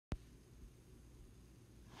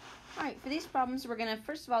Alright, for these problems, we're going to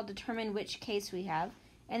first of all determine which case we have,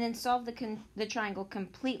 and then solve the triangle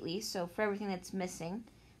completely, so for everything that's missing,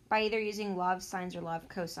 by either using law of sines or law of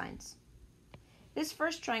cosines. This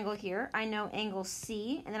first triangle here, I know angle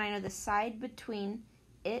C, and then I know the side between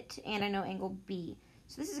it, and I know angle B.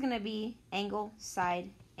 So this is going to be angle, side,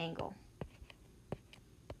 angle.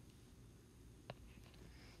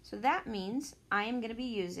 So that means I am going to be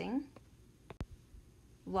using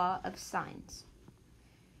law of sines.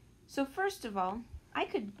 So first of all, I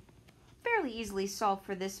could fairly easily solve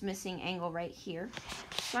for this missing angle right here.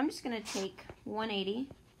 So I'm just going to take 180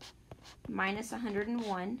 minus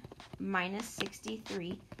 101 minus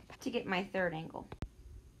 63 to get my third angle.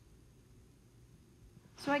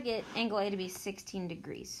 So I get angle A to be 16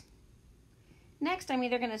 degrees. Next, I'm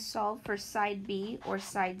either going to solve for side B or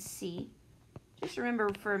side C. Just remember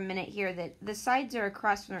for a minute here that the sides are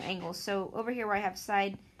across from their angles. So over here where I have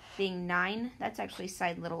side being 9, that's actually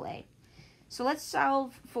side little a. So let's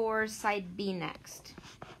solve for side B next.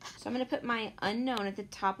 So I'm going to put my unknown at the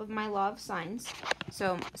top of my law of sines.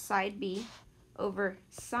 So side B over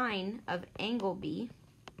sine of angle B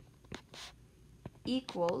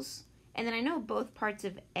equals, and then I know both parts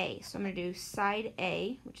of A. So I'm going to do side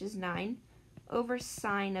A, which is 9, over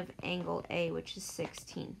sine of angle A, which is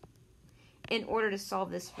 16. In order to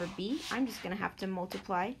solve this for B, I'm just going to have to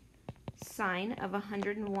multiply sine of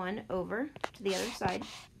 101 over to the other side,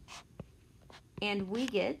 and we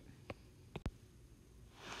get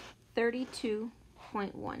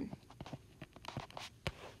 32.1.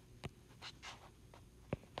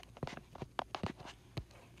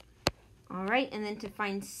 All right, and then to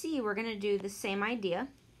find C, we're going to do the same idea.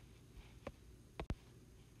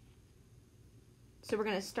 So we're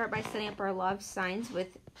going to start by setting up our law of sines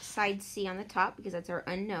with side C on the top, because that's our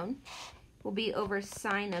unknown. Will be over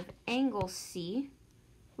sine of angle C,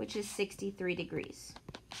 which is 63 degrees,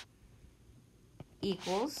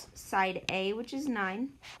 equals side A, which is 9,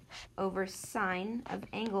 over sine of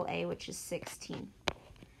angle A, which is 16.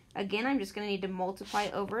 Again, I'm just going to need to multiply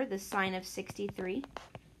over the sine of 63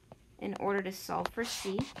 in order to solve for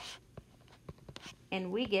C,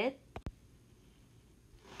 and we get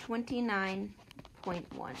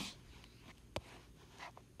 29.1.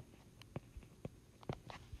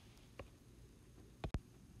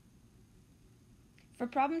 For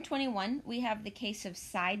problem 21, we have the case of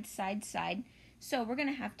side, side, side, so we're going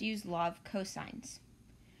to have to use law of cosines.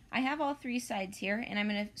 I have all three sides here, and I'm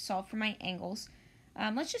going to solve for my angles.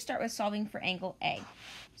 Let's just start with solving for angle A.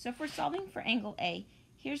 So if we're solving for angle A,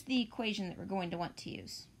 here's the equation that we're going to want to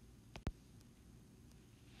use.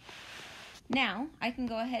 Now, I can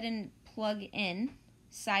go ahead and plug in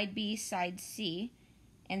side B, side C,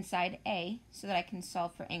 and side A so that I can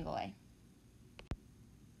solve for angle A.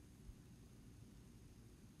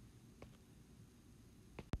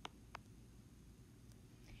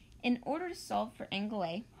 In order to solve for angle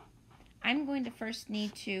A, I'm going to first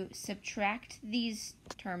need to subtract these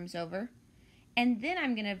terms over, and then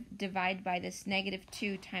I'm going to divide by this negative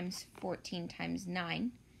 2 times 14 times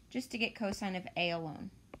 9, just to get cosine of A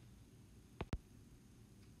alone.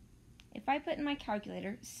 If I put in my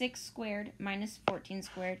calculator 6 squared minus 14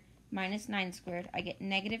 squared minus 9 squared, I get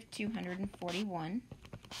negative 241.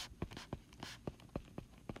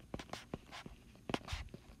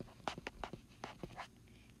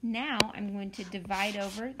 Now I'm going to divide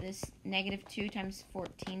over this negative 2 times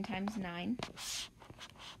 14 times 9.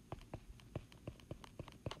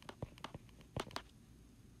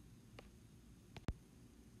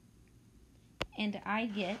 And I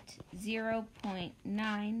get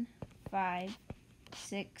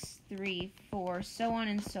 0.9564, so on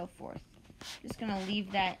and so forth. Just going to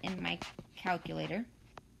leave that in my calculator.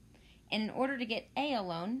 And in order to get A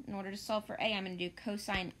alone, in order to solve for A, I'm going to do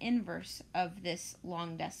cosine inverse of this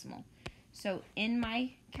long decimal. So in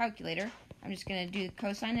my calculator, I'm just going to do the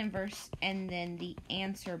cosine inverse and then the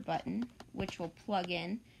answer button, which will plug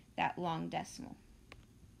in that long decimal.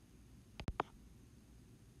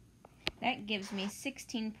 That gives me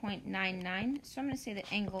 16.99, so I'm going to say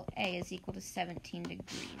that angle A is equal to 17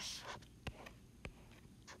 degrees.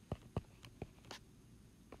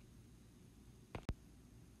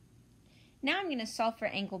 Now I'm going to solve for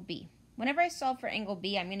angle B. Whenever I solve for angle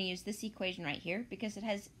B, I'm going to use this equation right here because it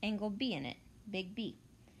has angle B in it, big B.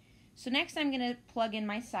 So next I'm going to plug in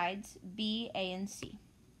my sides, B, A, and C.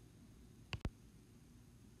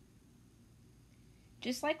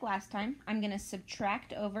 Just like last time, I'm going to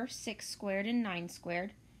subtract over 6 squared and 9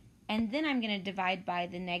 squared, and then I'm going to divide by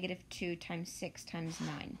the negative 2 times 6 times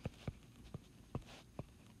 9.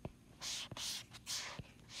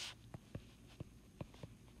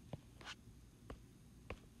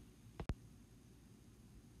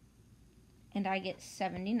 and I get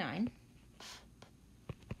 79.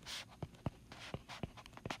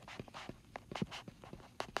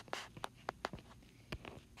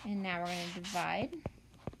 And now we're going to divide.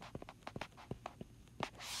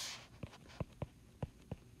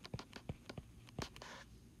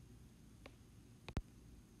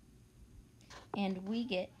 And we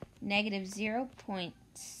get negative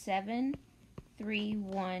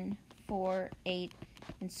 0.73148,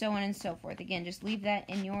 and so on and so forth. Again, just leave that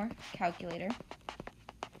in your calculator.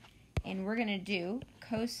 And we're going to do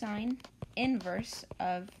cosine inverse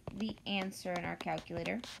of the answer in our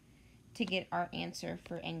calculator to get our answer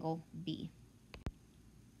for angle B.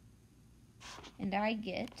 And I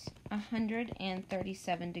get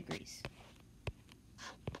 137 degrees.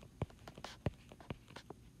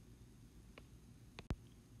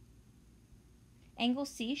 Angle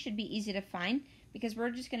C should be easy to find because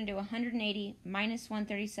we're just going to do 180 minus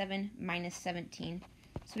 137 minus 17.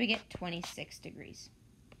 So we get 26 degrees.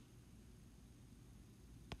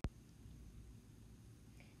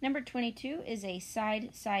 Number 22 is a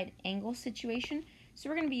side-side angle situation, so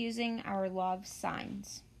we're going to be using our law of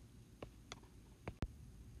sines.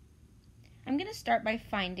 I'm going to start by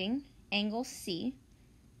finding angle C,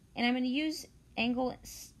 and I'm going to use angle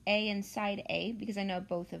A and side A because I know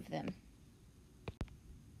both of them.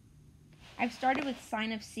 I've started with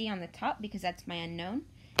sine of C on the top because that's my unknown.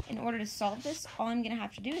 In order to solve this, all I'm going to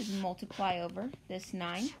have to do is multiply over this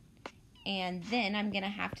 9. And then I'm going to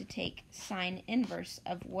have to take sine inverse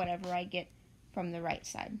of whatever I get from the right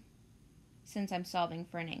side, since I'm solving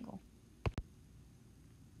for an angle.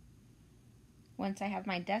 Once I have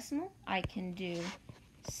my decimal, I can do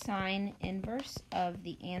sine inverse of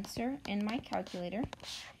the answer in my calculator,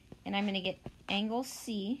 and I'm going to get angle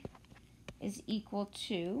C is equal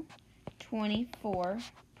to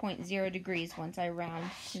 24.0 degrees once I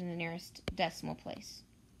round to the nearest decimal place.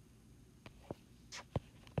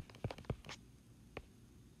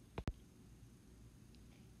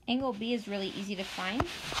 Angle B is really easy to find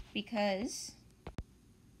because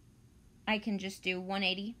I can just do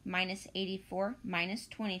 180 minus 84 minus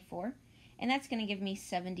 24, and that's going to give me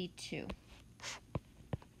 72.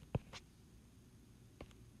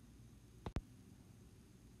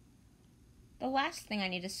 The last thing I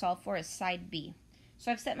need to solve for is side B.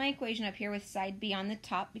 So I've set my equation up here with side B on the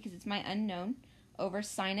top because it's my unknown over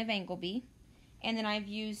sine of angle B, and then I've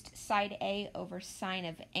used side A over sine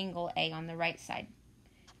of angle A on the right side.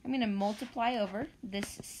 I'm going to multiply over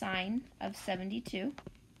this sine of 72.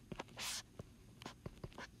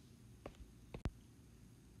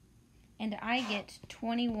 And I get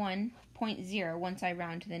 21.0 once I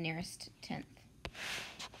round to the nearest tenth.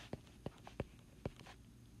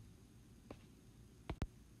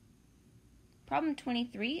 Problem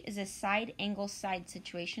 23 is a side angle side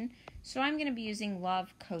situation, so I'm going to be using law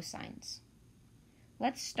of cosines.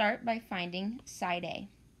 Let's start by finding side A.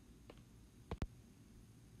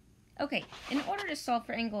 Okay, in order to solve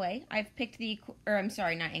for angle A, I've picked the,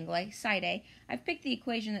 side A. I've picked the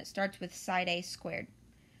equation that starts with side A squared.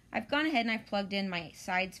 I've gone ahead and I've plugged in my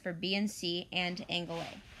sides for B and C and angle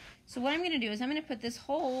A. So what I'm going to do is I'm going to put this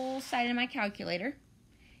whole side in my calculator,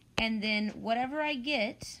 and then whatever I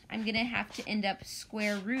get, I'm going to have to end up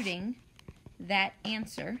square rooting that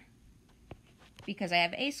answer because I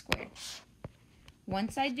have A squared.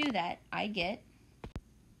 Once I do that, I get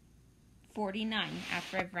 49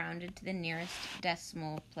 after I've rounded to the nearest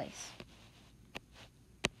decimal place.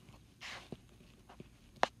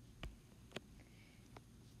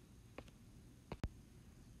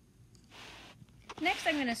 Next,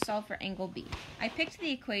 I'm going to solve for angle B. I picked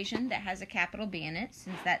the equation that has a capital B in it,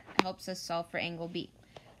 since that helps us solve for angle B.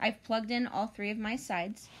 I've plugged in all three of my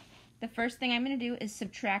sides. The first thing I'm going to do is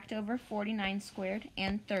subtract over 49 squared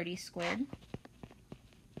and 30 squared.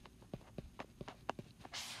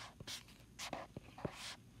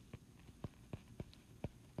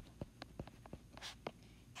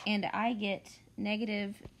 And I get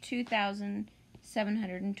negative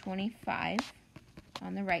 2,725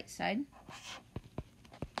 on the right side.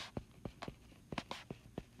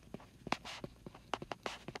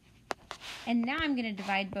 And now I'm going to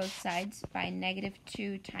divide both sides by negative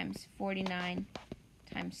 2 times 49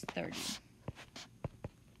 times 30.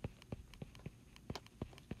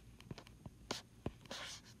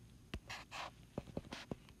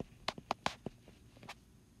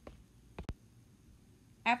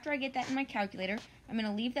 After I get that in my calculator, I'm going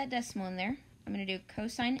to leave that decimal in there. I'm going to do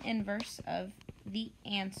cosine inverse of the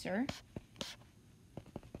answer.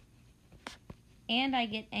 And I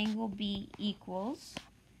get angle B equals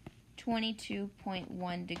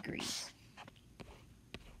 22.1 degrees.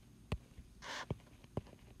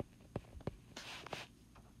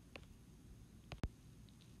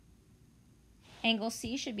 Angle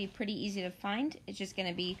C should be pretty easy to find. It's just going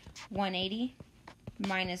to be 180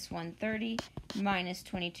 minus 130 minus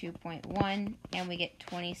 22.1, and we get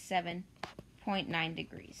 27.9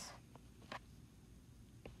 degrees.